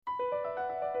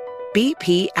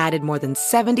BP added more than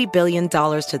 $70 billion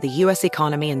to the U.S.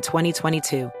 economy in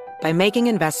 2022 by making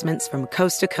investments from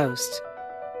coast to coast.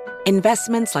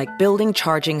 Investments like building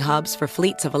charging hubs for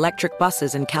fleets of electric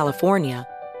buses in California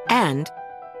and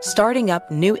starting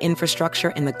up new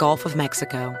infrastructure in the Gulf of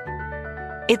Mexico.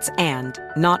 It's and,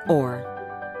 not or.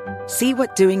 See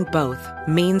what doing both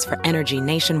means for energy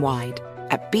nationwide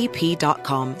at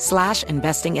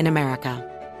bp.com/investing in America.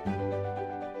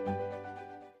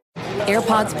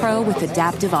 AirPods Pro with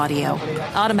adaptive audio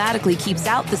automatically keeps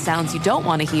out the sounds you don't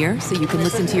want to hear so you can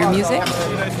listen to your music,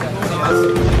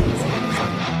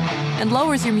 and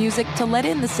lowers your music to let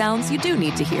in the sounds you do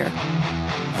need to hear.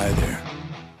 Hi there.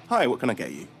 Hi, what can I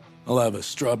get you? I'll have a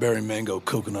strawberry mango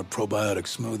coconut probiotic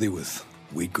smoothie with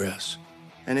wheatgrass.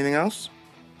 Anything else?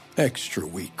 Extra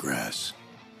wheatgrass.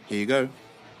 Here you go.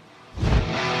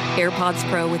 AirPods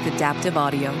Pro with adaptive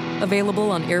audio.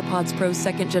 Available on AirPods Pro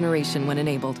 2nd generation when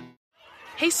enabled.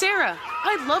 Hey Sarah,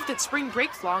 I loved that spring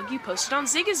break vlog you posted on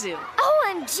Zigazoo.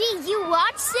 OMG, you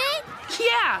watched it?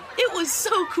 Yeah, it was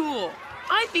so cool.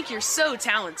 I think you're so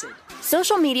talented.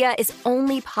 Social media is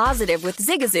only positive with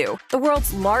Zigazoo, the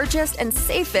world's largest and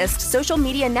safest social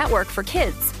media network for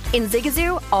kids. In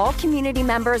Zigazoo, all community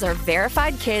members are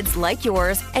verified kids like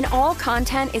yours, and all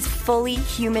content is fully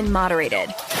human moderated.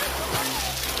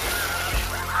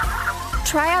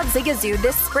 Try out Zigazoo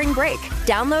this spring break.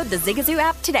 Download the Zigazoo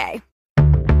app today.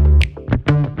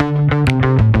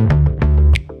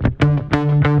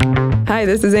 Hi,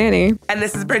 this is Annie. And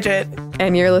this is Bridget.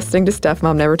 And you're listening to Stuff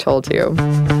Mom Never Told You.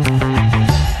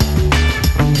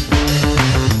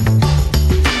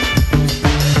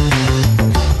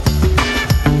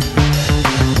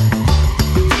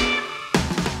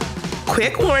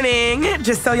 Quick warning,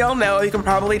 just so y'all know, you can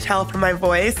probably tell from my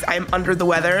voice, I'm under the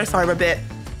weather, so I'm a bit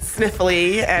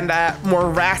sniffly and more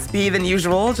raspy than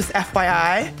usual, just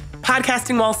FYI.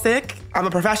 Podcasting while sick, I'm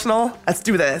a professional, let's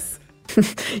do this.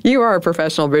 You are a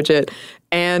professional, Bridget.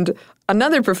 And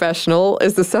another professional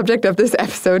is the subject of this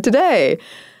episode today.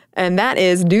 And that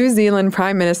is New Zealand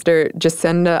Prime Minister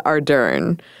Jacinda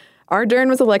Ardern. Ardern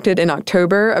was elected in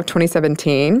October of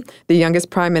 2017, the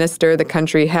youngest prime minister the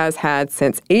country has had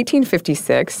since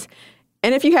 1856.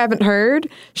 And if you haven't heard,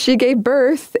 she gave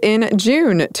birth in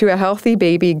June to a healthy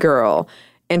baby girl.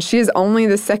 And she is only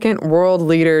the second world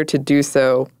leader to do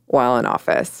so while in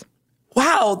office.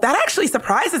 Wow, that actually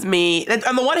surprises me.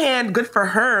 On the one hand, good for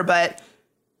her, but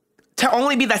to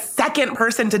only be the second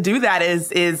person to do that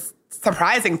is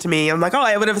surprising to me. I'm like, oh,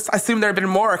 I would have assumed there had been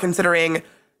more, considering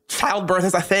childbirth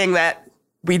is a thing that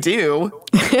we do.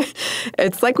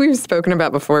 It's like we've spoken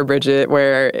about before, Bridget,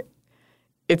 where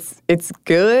it's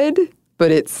good, but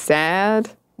it's sad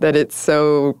that it's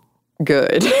so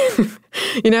good.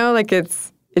 You know, like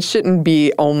it shouldn't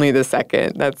be only the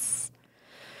second. That's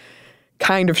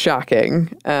kind of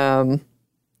shocking.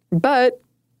 But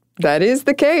that is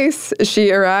the case.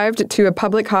 She arrived to a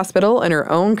public hospital in her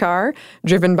own car,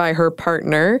 driven by her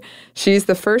partner. She's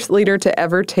the first leader to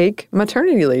ever take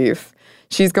maternity leave.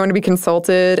 She's going to be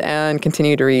consulted and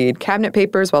continue to read cabinet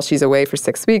papers while she's away for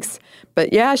 6 weeks.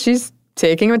 But yeah, she's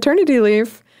taking maternity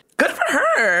leave. Good for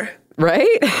her.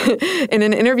 Right? In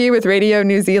an interview with Radio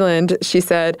New Zealand, she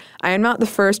said, "I am not the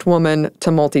first woman to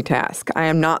multitask. I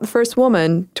am not the first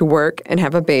woman to work and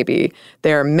have a baby.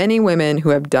 There are many women who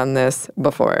have done this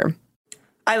before."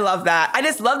 I love that. I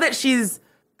just love that she's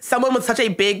someone with such a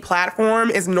big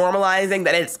platform is normalizing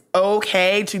that it's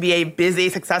okay to be a busy,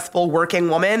 successful working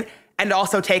woman and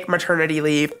also take maternity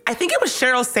leave. I think it was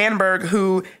Sheryl Sandberg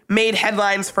who made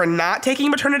headlines for not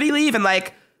taking maternity leave, and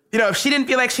if she didn't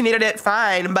feel like she needed it,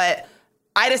 fine. But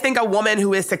I just think a woman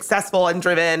who is successful and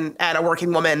driven and a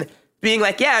working woman being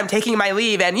like, yeah, I'm taking my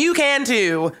leave and you can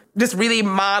too, just really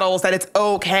models that it's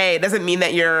okay. It doesn't mean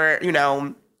that you're,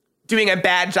 doing a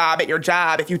bad job at your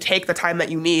job if you take the time that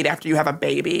you need after you have a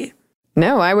baby.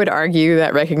 No, I would argue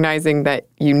that recognizing that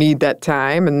you need that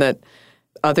time and that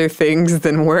other things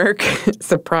than work,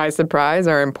 surprise, surprise,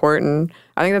 are important.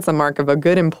 I think that's a mark of a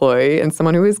good employee and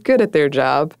someone who is good at their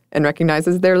job and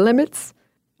recognizes their limits.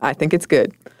 I think it's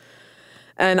good.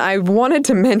 And I wanted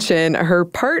to mention her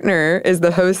partner is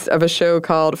the host of a show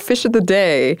called Fish of the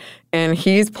Day, and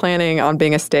he's planning on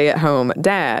being a stay-at-home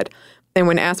dad. And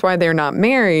when asked why they're not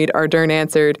married, Ardern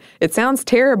answered, "It sounds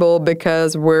terrible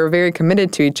because we're very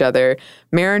committed to each other.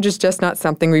 Marriage is just not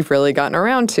something we've really gotten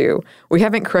around to. We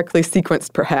haven't correctly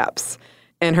sequenced, perhaps."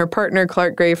 And her partner,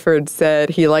 Clark Grayford, said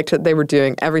he liked that they were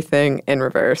doing everything in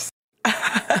reverse.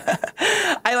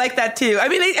 I like that too. I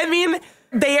mean,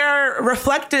 they are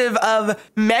reflective of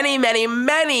many, many,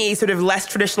 many sort of less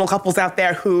traditional couples out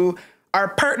there who are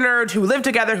partnered, who live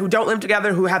together, who don't live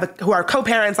together, who are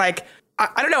co-parents.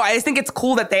 I don't know. I just think it's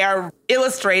cool that they are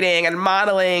illustrating and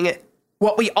modeling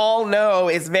what we all know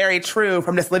is very true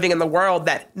from just living in the world,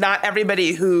 that not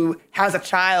everybody who has a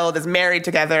child is married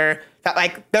together, that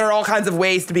like there are all kinds of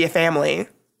ways to be a family.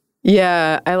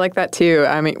 Yeah, I like that too.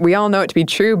 I mean, we all know it to be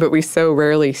true, but we so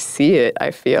rarely see it, I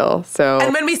feel.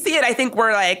 And when we see it, I think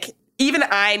we're like, even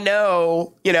I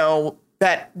know,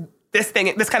 that this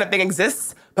kind of thing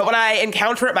exists. But when I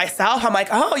encounter it myself, I'm like,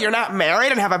 oh, you're not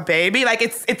married and have a baby? Like,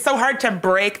 it's so hard to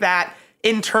break that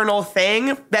internal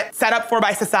thing that's set up for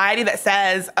by society that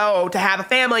says, oh, to have a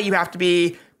family, you have to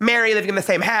be married, living in the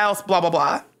same house, blah, blah,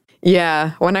 blah.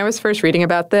 Yeah. When I was first reading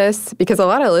about this, because a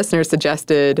lot of listeners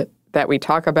suggested that we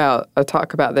talk about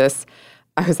this,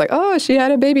 I was like, oh, she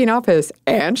had a baby in office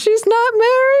and she's not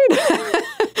married?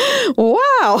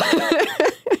 Wow.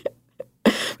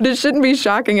 But it shouldn't be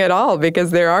shocking at all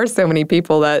because there are so many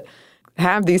people that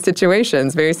have these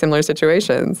situations, very similar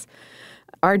situations.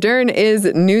 Ardern is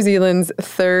New Zealand's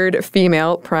third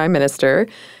female prime minister.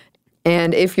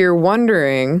 And if you're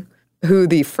wondering who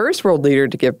the first world leader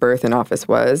to give birth in office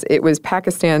was, it was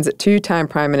Pakistan's two-time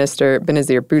prime minister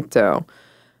Benazir Bhutto.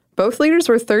 Both leaders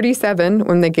were 37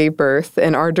 when they gave birth,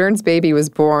 and Ardern's baby was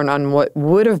born on what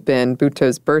would have been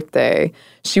Bhutto's birthday.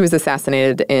 She was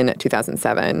assassinated in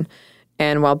 2007.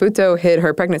 And while Bhutto hid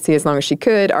her pregnancy as long as she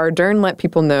could, Ardern let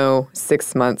people know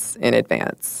 6 months in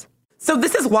advance. So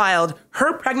this is wild.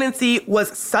 Her pregnancy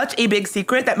was such a big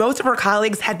secret that most of her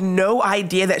colleagues had no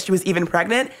idea that she was even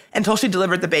pregnant until she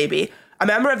delivered the baby. A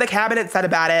member of the cabinet said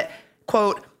about it,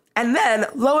 quote, "And then,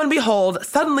 lo and behold,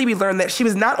 suddenly we learned that she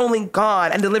was not only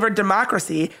gone and delivered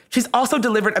democracy, she's also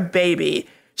delivered a baby.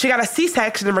 She got a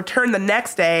C-section and returned the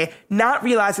next day, not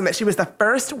realizing that she was the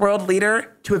first world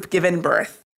leader to have given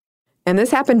birth." And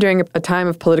this happened during a time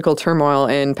of political turmoil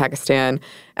in Pakistan.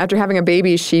 After having a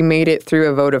baby, she made it through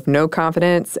a vote of no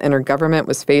confidence, and her government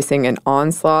was facing an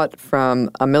onslaught from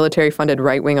a military-funded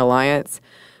right-wing alliance.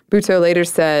 Bhutto later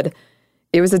said,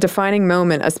 "It was a defining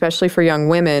moment, especially for young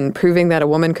women, proving that a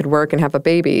woman could work and have a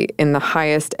baby in the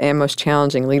highest and most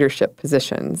challenging leadership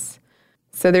positions."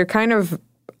 So they're kind of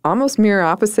almost mirror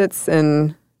opposites,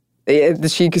 and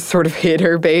she sort of hid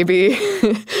her baby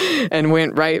and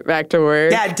went right back to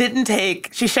work. Yeah,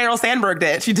 she Sheryl Sandberg'd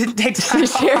it. She didn't take time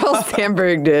off. Sheryl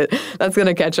Sandberg'd it. That's going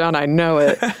to catch on, I know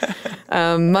it.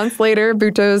 Months later,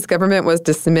 Bhutto's government was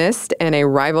dismissed and a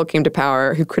rival came to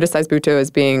power who criticized Bhutto as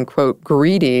being, quote,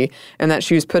 greedy, and that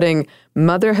she was putting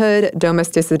motherhood,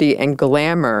 domesticity, and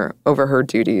glamour over her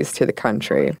duties to the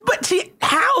country. But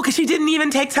how? Because she didn't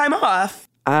even take time off.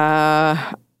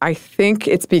 I think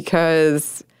it's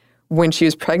because when she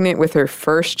was pregnant with her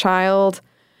first child,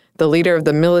 the leader of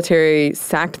the military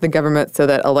sacked the government so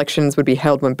that elections would be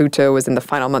held when Bhutto was in the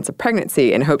final months of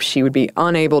pregnancy in hopes she would be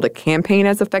unable to campaign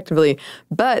as effectively.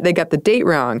 But they got the date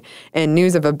wrong, and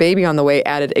news of a baby on the way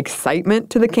added excitement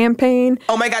to the campaign.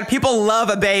 Oh my God, people love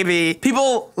a baby.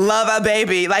 People love a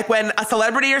baby. Like when a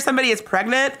celebrity or somebody is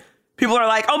pregnant, people are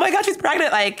like, oh my God, she's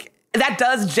pregnant. Like that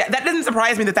doesn't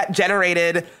surprise me that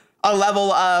generated a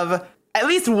level of at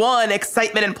least one,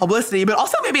 excitement and publicity, but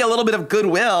also maybe a little bit of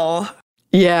goodwill.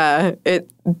 Yeah, it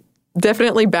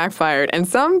definitely backfired. And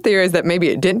some theorize that maybe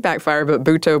it didn't backfire, but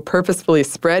Bhutto purposefully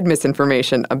spread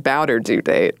misinformation about her due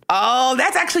date. Oh,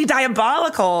 that's actually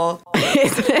diabolical.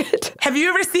 Isn't it? Have you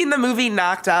ever seen the movie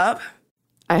Knocked Up?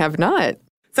 I have not.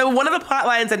 So one of the plot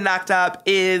lines in Knocked Up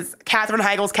is Katherine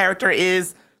Heigl's character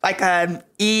is like an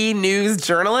E-news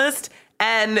journalist.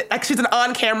 And like she's an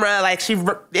on-camera, like she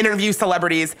interviews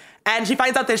celebrities. And she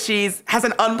finds out that has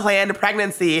an unplanned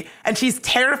pregnancy. And she's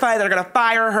terrified they're going to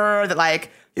fire her, that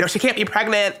she can't be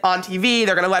pregnant on TV.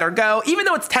 They're going to let her go, even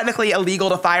though it's technically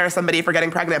illegal to fire somebody for getting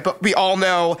pregnant. But we all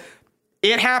know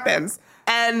it happens.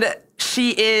 And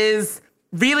she is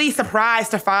really surprised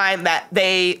to find that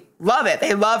they love it.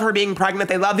 They love her being pregnant.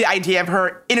 They love the idea of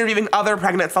her interviewing other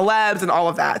pregnant celebs and all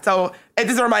of that. So it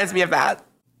just reminds me of that.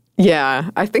 Yeah,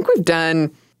 I think we've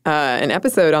done an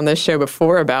episode on this show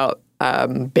before about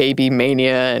baby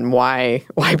mania and why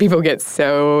people get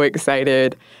so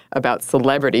excited about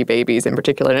celebrity babies in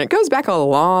particular. And it goes back a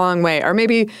long way. Or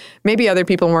maybe other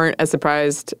people weren't as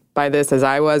surprised by this as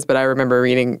I was, but I remember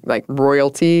reading like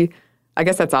royalty. I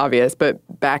guess that's obvious, but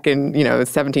back in,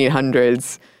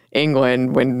 1700s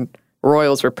England, when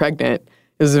royals were pregnant,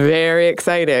 it was very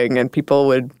exciting, and people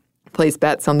would place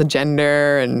bets on the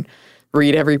gender and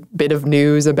read every bit of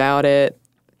news about it.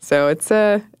 So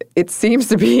it seems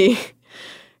to be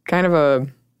kind of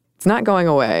it's not going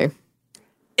away.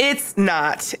 It's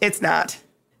not.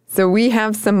 So we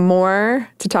have some more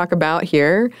to talk about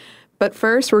here. But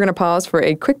first, we're going to pause for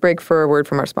a quick break for a word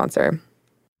from our sponsor.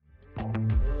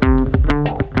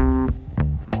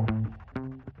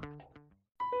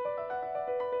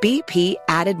 BP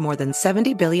added more than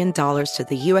 $70 billion to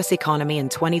the U.S. economy in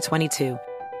 2022.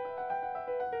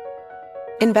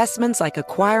 Investments like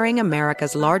acquiring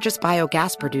America's largest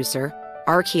biogas producer,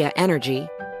 Archaea Energy,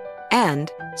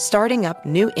 and starting up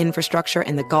new infrastructure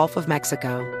in the Gulf of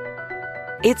Mexico.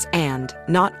 It's and,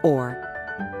 not or.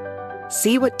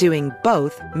 See what doing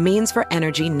both means for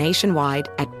energy nationwide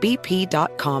at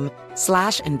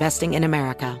bp.com/investing in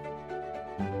America.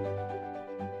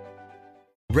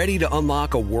 Ready to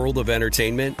unlock a world of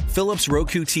entertainment? Philips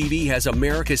Roku TV has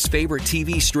America's favorite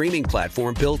TV streaming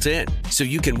platform built in, so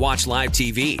you can watch live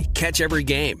TV, catch every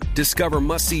game, discover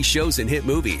must-see shows and hit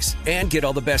movies, and get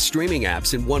all the best streaming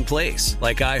apps in one place,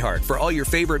 like iHeart for all your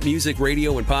favorite music,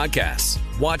 radio, and podcasts.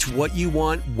 Watch what you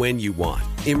want, when you want.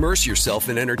 Immerse yourself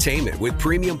in entertainment with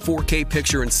premium 4K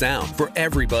picture and sound for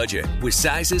every budget, with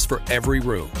sizes for every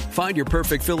room. Find your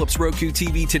perfect Philips Roku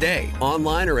TV today,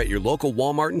 online or at your local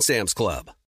Walmart and Sam's Club.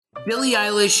 Billie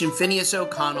Eilish and Phineas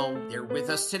O'Connell, they're with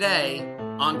us today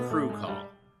on Crew Call.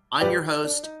 I'm your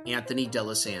host, Anthony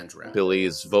D'Alessandro.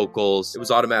 Billie's vocals, it was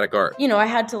automatic art. You know, I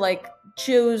had to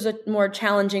choose a more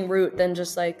challenging route than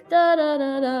just da da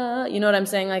da da. You know what I'm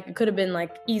saying? It could have been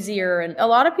easier. And a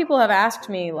lot of people have asked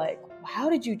me how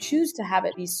did you choose to have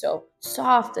it be so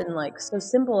soft and so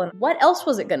simple? And what else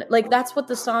was it gonna that's what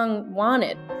the song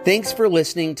wanted. Thanks for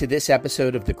listening to this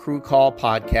episode of the Crew Call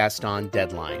podcast on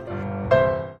Deadline.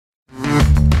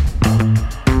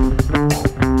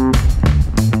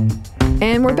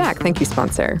 And we're back. Thank you,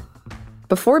 sponsor.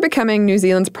 Before becoming New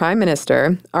Zealand's Prime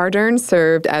Minister, Ardern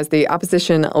served as the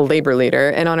opposition Labour leader,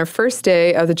 and on her first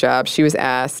day of the job, she was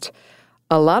asked,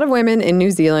 "A lot of women in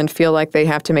New Zealand feel like they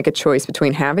have to make a choice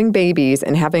between having babies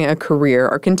and having a career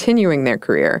or continuing their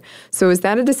career. So is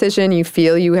that a decision you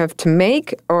feel you have to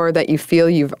make or that you feel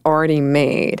you've already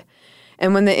made?"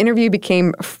 And when the interview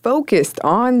became focused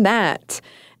on that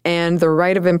and the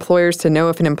right of employers to know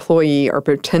if an employee or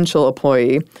potential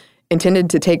employee intended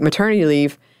to take maternity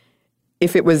leave,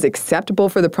 if it was acceptable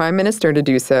for the Prime Minister to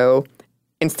do so,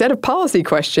 instead of policy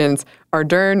questions,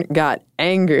 Ardern got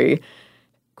angry.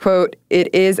 Quote,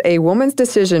 "It is a woman's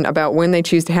decision about when they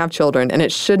choose to have children, and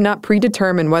it should not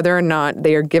predetermine whether or not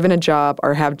they are given a job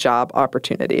or have job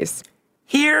opportunities."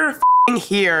 Here,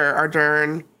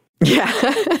 Ardern. Yeah.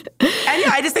 And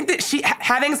yeah, I just think that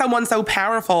having someone so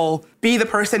powerful be the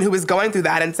person who is going through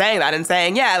that and saying,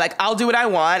 I'll do what I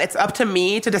want. It's up to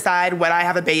me to decide when I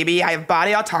have a baby. I have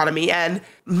body autonomy, and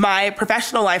my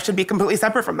professional life should be completely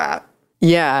separate from that.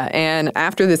 Yeah, and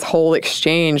after this whole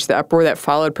exchange, the uproar that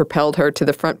followed propelled her to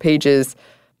the front pages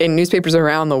in newspapers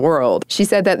around the world. She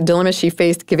said that the dilemma she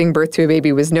faced giving birth to a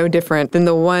baby was no different than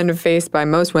the one faced by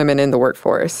most women in the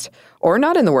workforce, or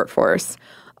not in the workforce.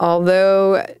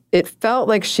 Although it felt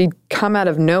like she'd come out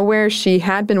of nowhere, she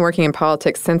had been working in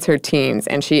politics since her teens,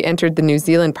 and she entered the New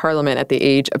Zealand Parliament at the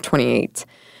age of 28.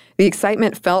 The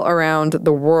excitement felt around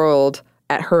the world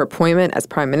at her appointment as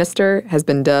Prime Minister has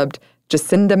been dubbed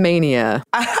Jacinda Mania.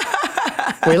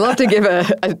 We love to give a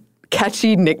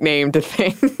catchy nickname to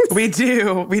things. We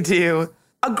do.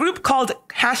 A group called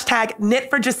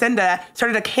 #KnitForJacinda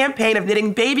started a campaign of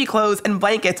knitting baby clothes and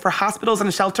blankets for hospitals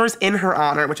and shelters in her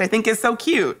honor, which I think is so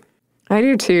cute. I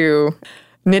do too.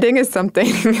 Knitting is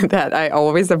something that I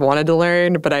always have wanted to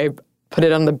learn, but I put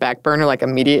it on the back burner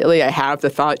immediately. I have the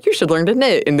thought, you should learn to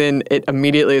knit. And then it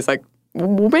immediately is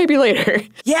well, maybe later.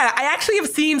 Yeah, I actually have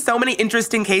seen so many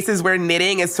interesting cases where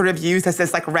knitting is sort of used as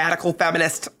this radical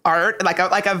feminist art,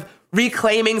 of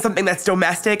reclaiming something that's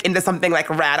domestic into something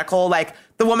radical, like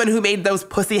the woman who made those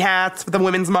pussy hats for the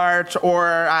Women's March,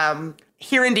 or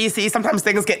here in DC, sometimes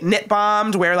things get knit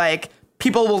bombed where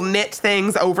people will knit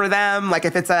things over them.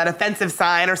 If it's an offensive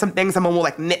sign or something, someone will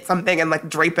knit something and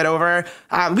drape it over.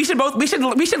 We should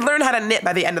learn how to knit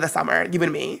by the end of the summer, you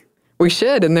and me. We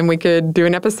should, and then we could do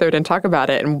an episode and talk about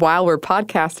it. And while we're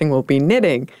podcasting, we'll be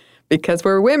knitting because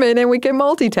we're women and we can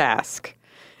multitask.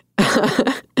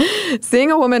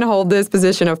 Seeing a woman hold this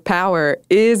position of power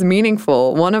is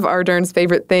meaningful. One of Ardern's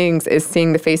favorite things is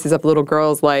seeing the faces of little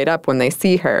girls light up when they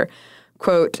see her.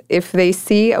 Quote, "If they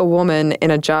see a woman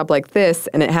in a job like this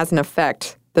and it has an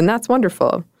effect, then that's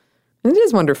wonderful." And it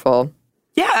is wonderful.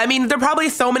 Yeah, I mean, there are probably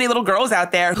so many little girls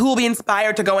out there who will be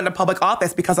inspired to go into public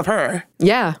office because of her.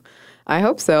 Yeah, I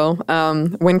hope so.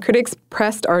 When critics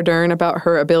pressed Ardern about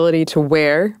her ability to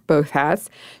wear both hats,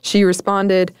 she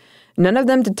responded, "None of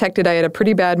them detected I had a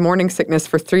pretty bad morning sickness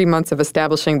for 3 months of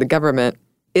establishing the government.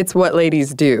 It's what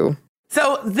ladies do."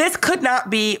 So this could not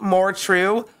be more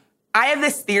true. I have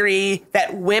this theory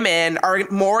that women are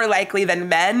more likely than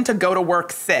men to go to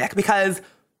work sick because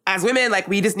as women,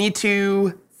 we just need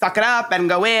to suck it up and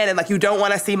go in, and you don't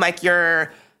want to seem like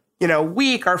you're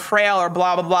weak or frail or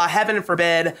blah, blah, blah, heaven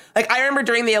forbid. Like, I remember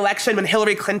during the election when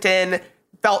Hillary Clinton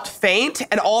felt faint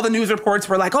and all the news reports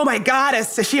were like, oh my God,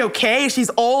 is she okay?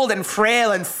 She's old and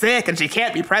frail and sick and she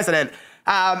can't be president.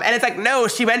 And it's like, no,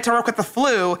 she went to work with the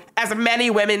flu, as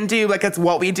many women do. Like, it's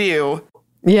what we do.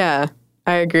 Yeah,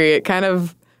 I agree. It kind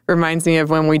of reminds me of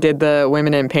when we did the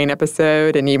Women in Pain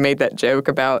episode and you made that joke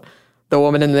about the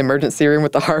woman in the emergency room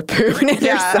with the harpoon in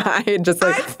her side. Just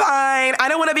like, I'm fine. I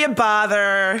don't want to be a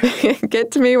bother. Get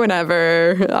to me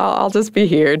whenever. I'll just be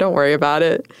here. Don't worry about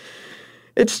it.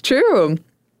 It's true.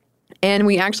 And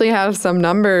we actually have some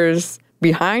numbers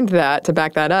behind that to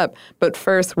back that up. But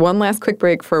first, one last quick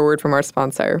break for a word from our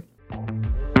sponsor.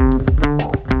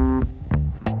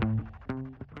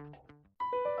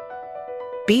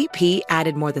 BP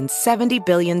added more than $70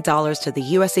 billion to the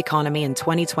U.S. economy in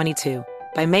 2022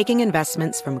 by making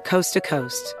investments from coast to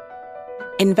coast.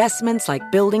 Investments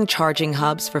like building charging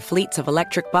hubs for fleets of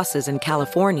electric buses in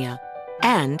California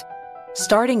and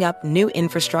starting up new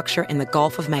infrastructure in the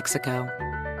Gulf of Mexico.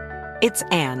 It's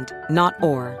and, not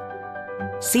or.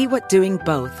 See what doing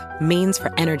both means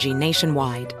for energy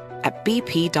nationwide at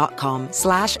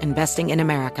bp.com/investing in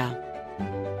America.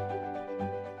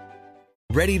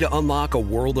 Ready to unlock a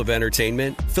world of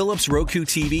entertainment? Philips Roku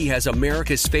TV has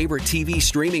America's favorite TV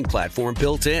streaming platform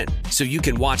built in. So you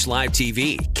can watch live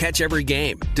TV, catch every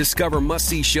game, discover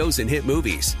must-see shows and hit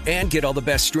movies, and get all the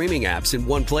best streaming apps in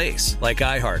one place, like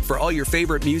iHeart for all your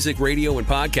favorite music, radio, and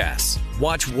podcasts.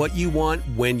 Watch what you want,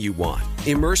 when you want.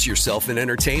 Immerse yourself in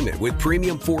entertainment with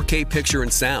premium 4K picture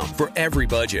and sound for every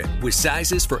budget, with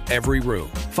sizes for every room.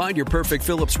 Find your perfect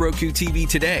Philips Roku TV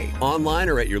today, online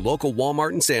or at your local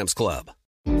Walmart and Sam's Club.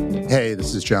 Hey,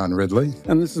 this is John Ridley.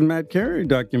 And this is Matt Carey,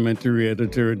 documentary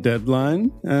editor at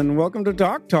Deadline. And welcome to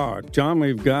Doc Talk. John,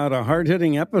 we've got a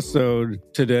hard-hitting episode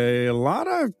today. A lot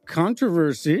of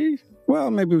controversy.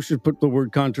 Well, maybe we should put the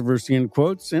word controversy in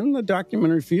quotes in the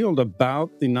documentary field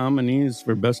about the nominees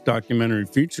for Best Documentary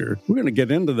Feature. We're going to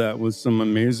get into that with some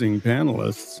amazing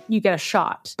panelists. You get a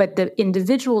shot, but the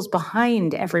individuals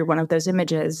behind every one of those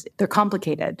images, they're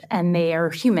complicated and they are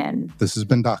human. This has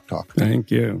been Doc Talk.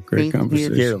 Thank you. Great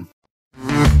conversation. You.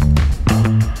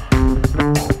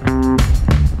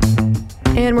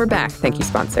 And we're back. Thank you,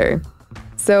 sponsor.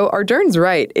 So Ardern's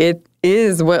right. It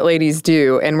is what ladies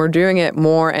do, and we're doing it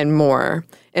more and more.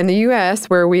 In the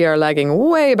U.S., where we are lagging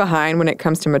way behind when it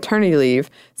comes to maternity leave,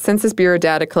 Census Bureau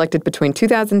data collected between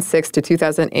 2006 to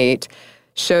 2008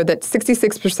 showed that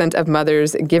 66% of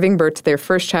mothers giving birth to their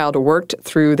first child worked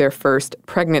through their first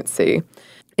pregnancy.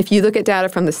 If you look at data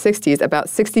from the 60s, about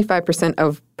 65%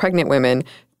 of pregnant women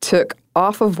took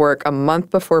off of work a month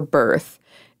before birth.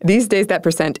 These days, that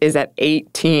percent is at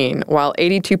 18, while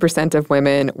 82% of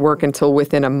women work until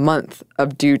within a month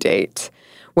of due date.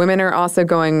 Women are also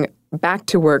going back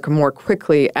to work more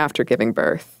quickly after giving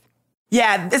birth.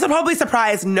 Yeah, this will probably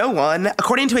surprise no one.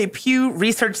 According to a Pew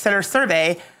Research Center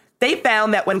survey, they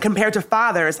found that when compared to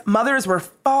fathers, mothers were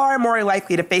far more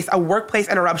likely to face a workplace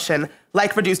interruption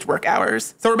like reduced work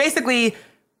hours. So we're basically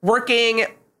working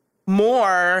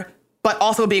more, but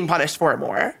also being punished for it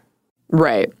more.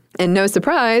 Right. And no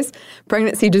surprise,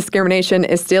 pregnancy discrimination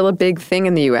is still a big thing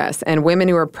in the U.S., and women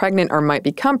who are pregnant or might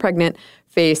become pregnant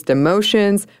face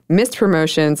demotions, missed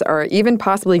promotions, or even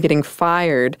possibly getting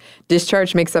fired.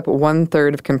 Discharge makes up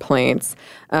 1/3 of complaints.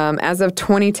 As of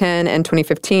 2010 and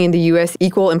 2015, the U.S.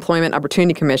 Equal Employment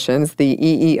Opportunity Commissions, the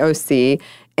EEOC,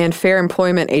 and fair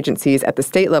employment agencies at the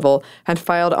state level had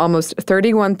filed almost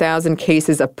 31,000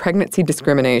 cases of pregnancy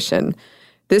discrimination.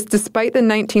 This despite the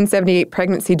 1978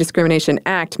 Pregnancy Discrimination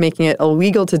Act making it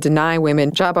illegal to deny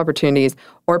women job opportunities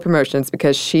or promotions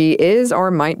because she is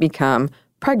or might become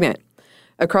pregnant.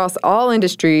 Across all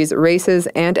industries, races,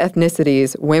 and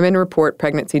ethnicities, women report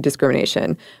pregnancy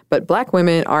discrimination, but Black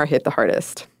women are hit the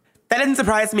hardest. That didn't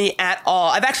surprise me at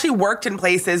all. I've actually worked in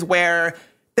places where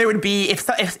there would be,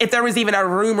 if there was even a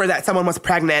rumor that someone was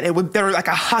pregnant,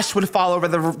 a hush would fall over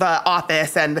the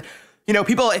office, and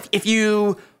people, if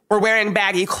you were wearing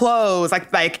baggy clothes,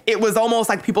 like it was almost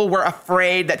like people were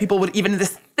afraid that people would even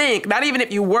just think, not even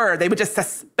if you were, they would just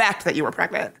suspect that you were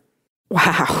pregnant.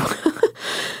 Wow.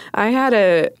 I had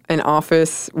an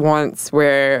office once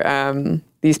where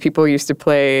these people used to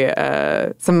play,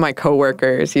 some of my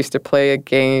coworkers used to play a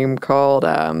game called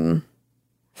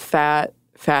Fat,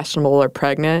 Fashionable, or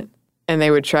Pregnant. And they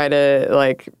would try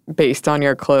to, based on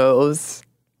your clothes,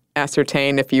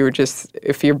 ascertain if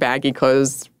your baggy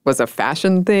clothes was a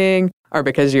fashion thing, or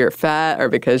because you're fat, or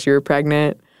because you're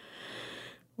pregnant,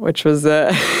 which was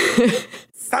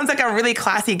sounds like a really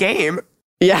classy game.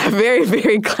 Yeah, very,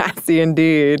 very classy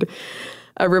indeed.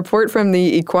 A report from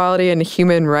the Equality and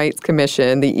Human Rights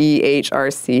Commission, the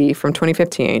EHRC, from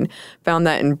 2015 found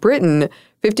that in Britain,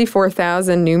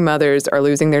 54,000 new mothers are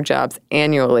losing their jobs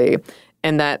annually,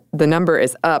 and that the number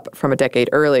is up from a decade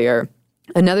earlier.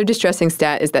 Another distressing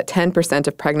stat is that 10%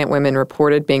 of pregnant women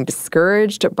reported being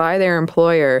discouraged by their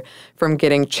employer from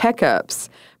getting checkups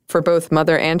for both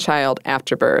mother and child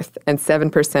after birth, and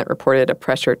 7% reported a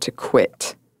pressure to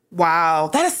quit. Wow,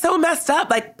 that is so messed up.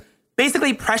 Like,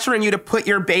 basically pressuring you to put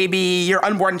your baby, your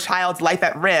unborn child's life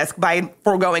at risk by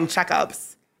foregoing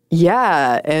checkups.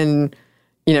 Yeah, and,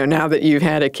 now that you've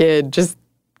had a kid,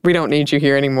 we don't need you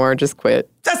here anymore, just quit.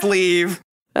 Just leave.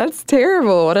 That's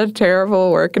terrible. What a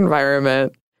terrible work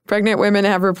environment. Pregnant women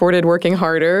have reported working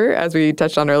harder, as we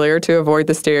touched on earlier, to avoid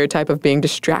the stereotype of being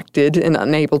distracted and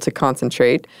unable to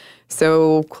concentrate.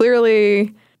 So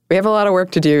clearly, we have a lot of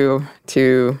work to do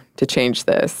to change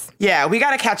this. Yeah, we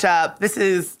got to catch up. This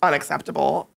is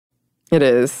unacceptable. It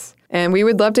is. And we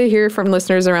would love to hear from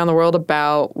listeners around the world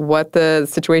about what the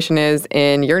situation is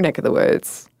in your neck of the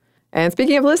woods. And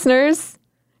speaking of listeners,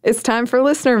 it's time for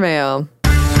listener mail.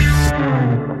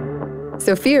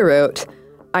 Sophia wrote,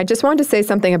 I just wanted to say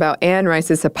something about Anne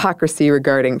Rice's hypocrisy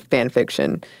regarding fan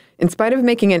fiction. In spite of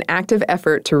making an active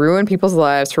effort to ruin people's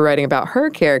lives for writing about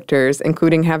her characters,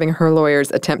 including having her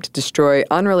lawyers attempt to destroy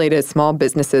unrelated small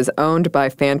businesses owned by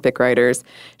fanfic writers,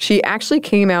 she actually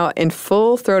came out in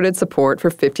full-throated support for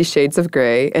 50 Shades of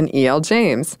Grey and E.L.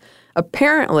 James.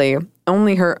 Apparently,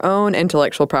 only her own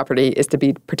intellectual property is to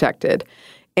be protected.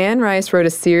 Anne Rice wrote a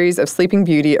series of Sleeping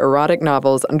Beauty erotic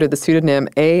novels under the pseudonym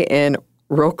A.N.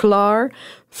 Roquelaure.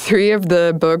 3 of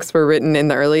the books were written in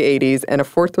the early 80s, and a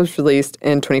 4th was released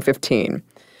in 2015.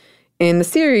 In the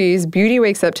series, Beauty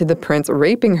wakes up to the prince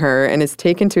raping her and is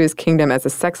taken to his kingdom as a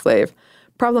sex slave.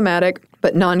 Problematic,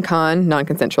 but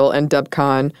non-consensual, and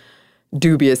dub-con,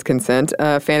 dubious consent.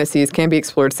 Fantasies can be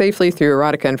explored safely through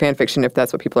erotica and fanfiction if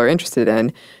that's what people are interested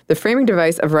in. The framing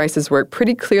device of Rice's work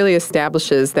pretty clearly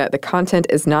establishes that the content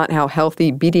is not how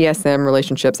healthy BDSM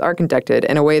relationships are conducted,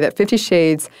 in a way that 50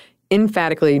 Shades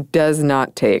emphatically does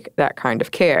not take that kind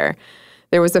of care.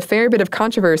 There was a fair bit of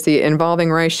controversy involving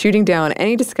Rice shooting down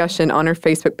any discussion on her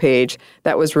Facebook page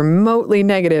that was remotely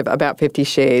negative about 50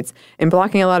 Shades and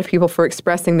blocking a lot of people for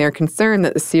expressing their concern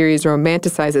that the series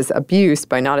romanticizes abuse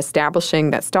by not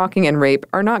establishing that stalking and rape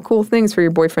are not cool things for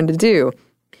your boyfriend to do.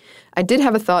 I did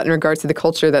have a thought in regards to the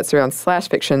culture that surrounds slash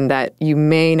fiction that you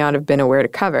may not have been aware to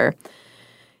cover.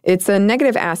 It's a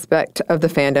negative aspect of the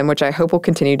fandom which I hope will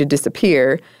continue to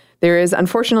disappear. There is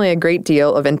unfortunately a great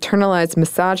deal of internalized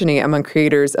misogyny among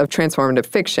creators of transformative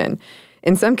fiction.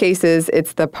 In some cases,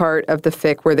 it's the part of the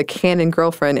fic where the canon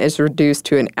girlfriend is reduced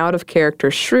to an out-of-character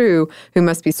shrew who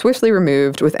must be swiftly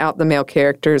removed without the male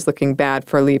characters looking bad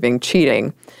for leaving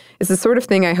cheating. It's the sort of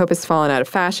thing I hope has fallen out of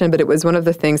fashion, but it was one of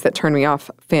the things that turned me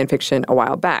off fanfiction a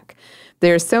while back.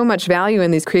 There's so much value in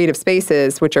these creative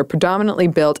spaces, which are predominantly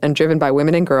built and driven by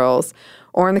women and girls,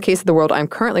 or in the case of the world I'm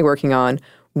currently working on,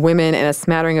 women and a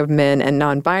smattering of men and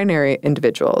non-binary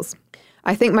individuals.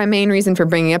 I think my main reason for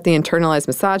bringing up the internalized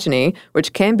misogyny,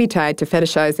 which can be tied to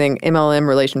fetishizing MLM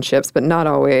relationships, but not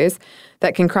always,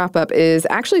 that can crop up is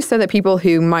actually so that people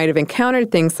who might have encountered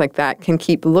things like that can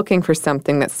keep looking for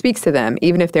something that speaks to them,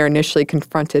 even if they're initially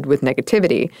confronted with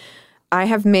negativity. I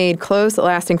have made close,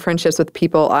 lasting friendships with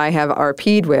people I have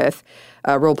RP'd with,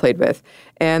 role-played with,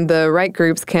 and the right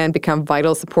groups can become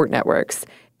vital support networks.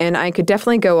 And I could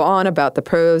definitely go on about the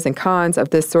pros and cons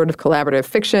of this sort of collaborative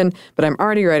fiction, but I'm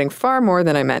already writing far more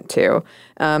than I meant to.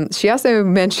 She also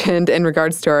mentioned in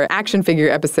regards to our action figure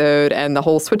episode and the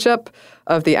whole switch-up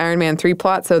of the Iron Man 3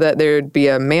 plot so that there'd be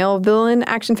a male villain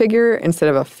action figure instead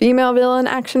of a female villain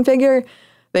action figure.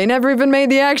 They never even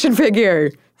made the action figure,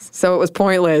 so it was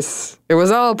pointless. It was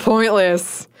all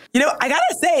pointless. I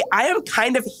gotta say, I am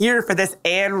kind of here for this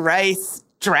Anne Rice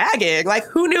dragging. Like,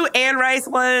 who knew Anne Rice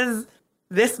was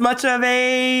this much of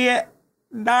a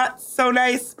not so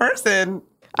nice person?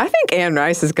 I think Anne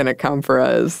Rice is going to come for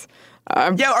us.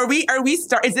 Is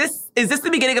this the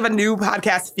beginning of a new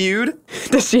podcast feud?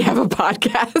 Does she have a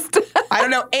podcast? I don't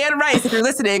know. Anne Rice, if you're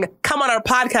listening, come on our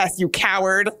podcast, you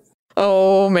coward.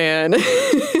 Oh, man.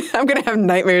 I'm going to have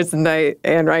nightmares tonight.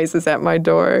 Anne Rice is at my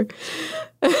door.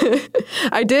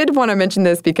 I did want to mention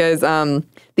this because the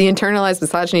internalized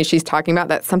misogyny she's talking about,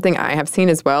 that's something I have seen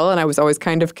as well, and I was always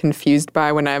kind of confused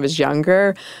by when I was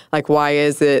younger. Like, why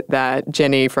is it that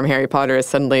Jenny from Harry Potter is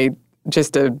suddenly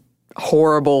just a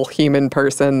horrible human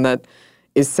person that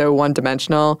is so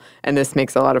one-dimensional? And this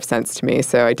makes a lot of sense to me,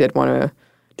 so I did want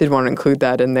to include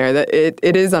that in there. That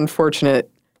it is unfortunate,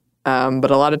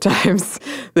 but a lot of times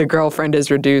the girlfriend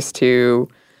is reduced to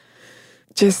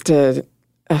just a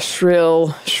a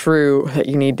shrill shrew that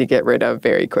you need to get rid of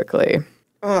very quickly.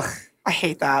 Ugh, I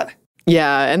hate that.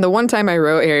 Yeah, and the one time I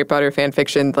wrote Harry Potter fan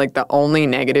fiction, like the only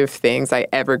negative things I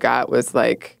ever got was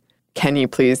like, can you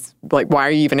please, like, why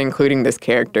are you even including this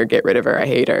character? Get rid of her. I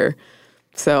hate her.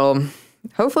 So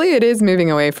hopefully it is moving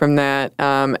away from that.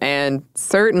 And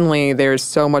certainly there's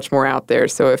so much more out there.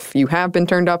 So if you have been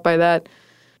turned off by that,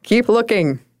 keep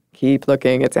looking. Keep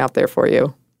looking. It's out there for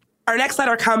you. Our next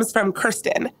letter comes from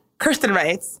Kirsten. Kirsten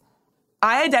writes,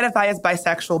 I identify as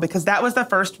bisexual because that was the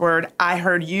first word I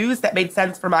heard used that made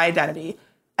sense for my identity.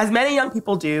 As many young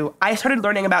people do, I started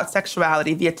learning about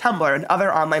sexuality via Tumblr and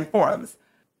other online forums.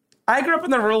 I grew up in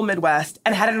the rural Midwest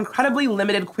and had an incredibly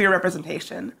limited queer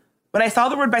representation. When I saw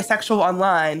the word bisexual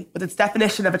online, with its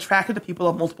definition of attracted to people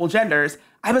of multiple genders,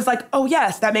 I was like, oh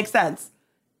yes, that makes sense.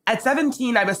 At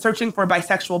 17, I was searching for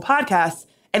bisexual podcasts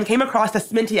and came across a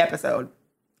Sminty episode,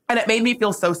 and it made me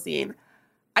feel so seen.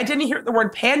 I didn't hear the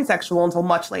word pansexual until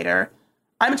much later.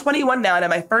 I'm 21 now and in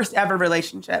my first ever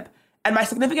relationship, and my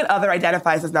significant other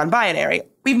identifies as non-binary.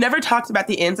 We've never talked about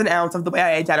the ins and outs of the way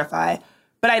I identify,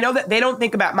 but I know that they don't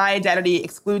think about my identity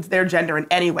excludes their gender in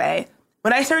any way.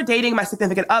 When I started dating my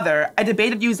significant other, I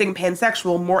debated using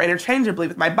pansexual more interchangeably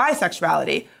with my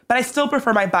bisexuality, but I still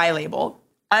prefer my bi label.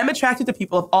 I'm attracted to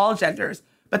people of all genders,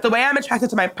 but the way I'm attracted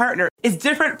to my partner is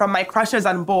different from my crushes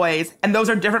on boys, and those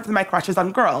are different from my crushes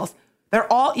on girls.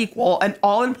 They're all equal and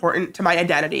all important to my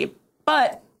identity,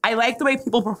 but I like the way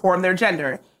people perform their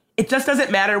gender. It just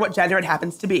doesn't matter what gender it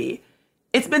happens to be.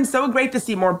 It's been so great to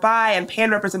see more bi and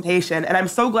pan representation, and I'm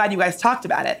so glad you guys talked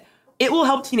about it. It will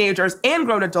help teenagers and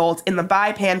grown adults in the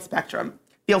bi-pan spectrum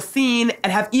feel seen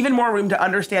and have even more room to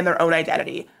understand their own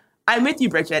identity. I'm with you,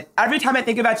 Bridget. Every time I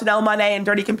think about Janelle Monáe and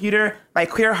Dirty Computer, my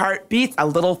queer heart beats a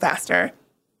little faster.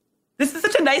 This is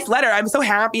such a nice letter. I'm so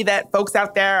happy that folks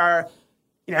out there are,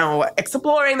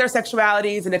 exploring their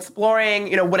sexualities and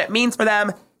exploring, what it means for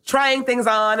them, trying things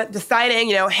on, deciding,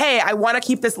 hey, I want to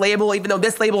keep this label, even though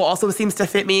this label also seems to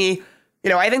fit me.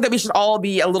 I think that we should all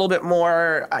be a little bit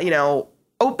more,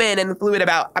 open and fluid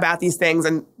about these things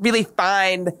and really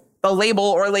find the label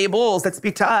or labels that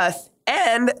speak to us.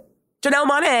 And Janelle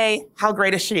Monáe, how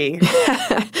great is she?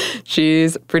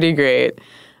 She's pretty great.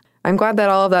 I'm glad that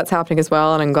all of that's happening as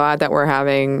well, and I'm glad that we're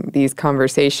having these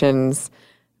conversations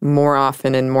more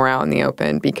often and more out in the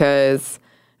open, because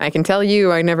I can tell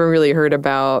you I never really heard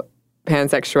about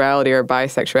pansexuality or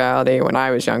bisexuality when I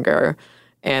was younger,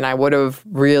 and I would have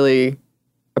really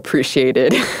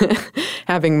appreciated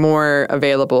having more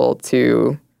available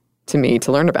to me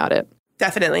to learn about it.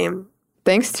 Definitely.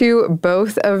 Thanks to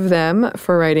both of them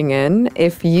for writing in.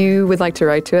 If you would like to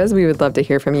write to us, we would love to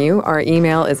hear from you. Our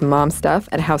email is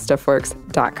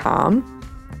momstuff@howstuffworks.com.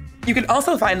 You can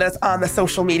also find us on the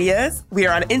social medias. We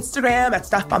are on Instagram at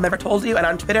Stuff Mom Never Told You and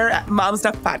on Twitter at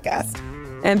MomStuffPodcast.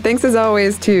 And thanks as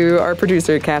always to our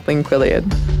producer, Kathleen Quilliad.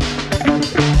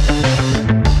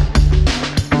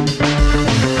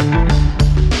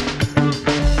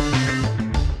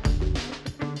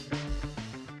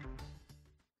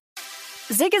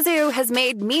 Zigazoo has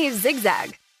made me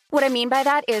zigzag. What I mean by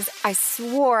that is I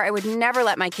swore I would never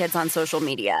let my kids on social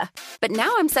media, but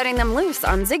now I'm setting them loose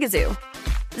on Zigazoo.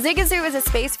 Zigazoo is a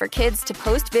space for kids to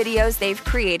post videos they've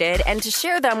created and to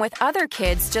share them with other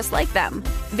kids just like them.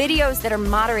 Videos that are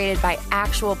moderated by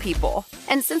actual people.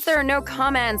 And since there are no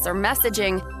comments or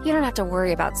messaging, you don't have to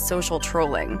worry about social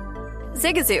trolling.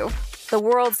 Zigazoo, the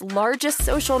world's largest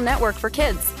social network for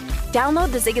kids.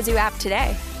 Download the Zigazoo app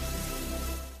today.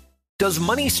 Does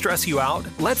money stress you out?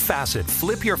 Let Facet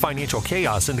flip your financial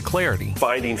chaos into clarity.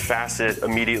 Finding Facet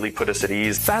immediately put us at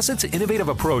ease. Facet's innovative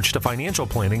approach to financial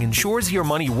planning ensures your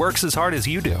money works as hard as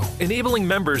you do, enabling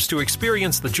members to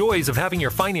experience the joys of having your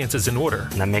finances in order.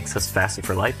 And that makes us Facet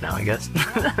for life now, I guess.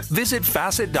 Visit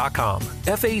Facet.com,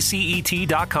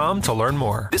 FACET.com to learn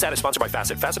more. This ad is sponsored by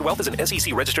Facet. Facet Wealth is an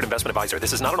SEC registered investment advisor.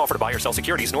 This is not an offer to buy or sell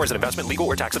securities, nor is it investment, legal,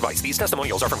 or tax advice. These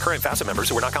testimonials are from current Facet members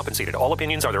who are not compensated. All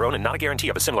opinions are their own and not a guarantee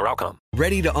of a similar outcome.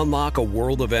 Ready to unlock a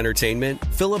world of entertainment?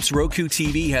 Philips Roku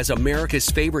TV has America's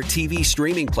favorite TV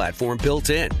streaming platform built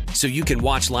in, so you can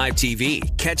watch live TV,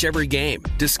 catch every game,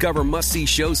 discover must-see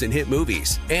shows and hit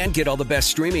movies, and get all the best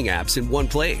streaming apps in one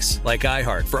place, like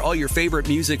iHeart for all your favorite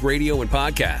music, radio, and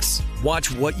podcasts. Watch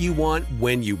what you want,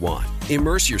 when you want.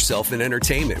 Immerse yourself in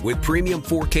entertainment with premium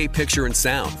 4K picture and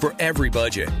sound for every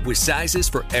budget, with sizes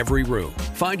for every room.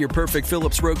 Find your perfect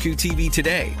Philips Roku TV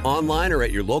today, online or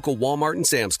at your local Walmart and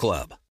Sam's Club.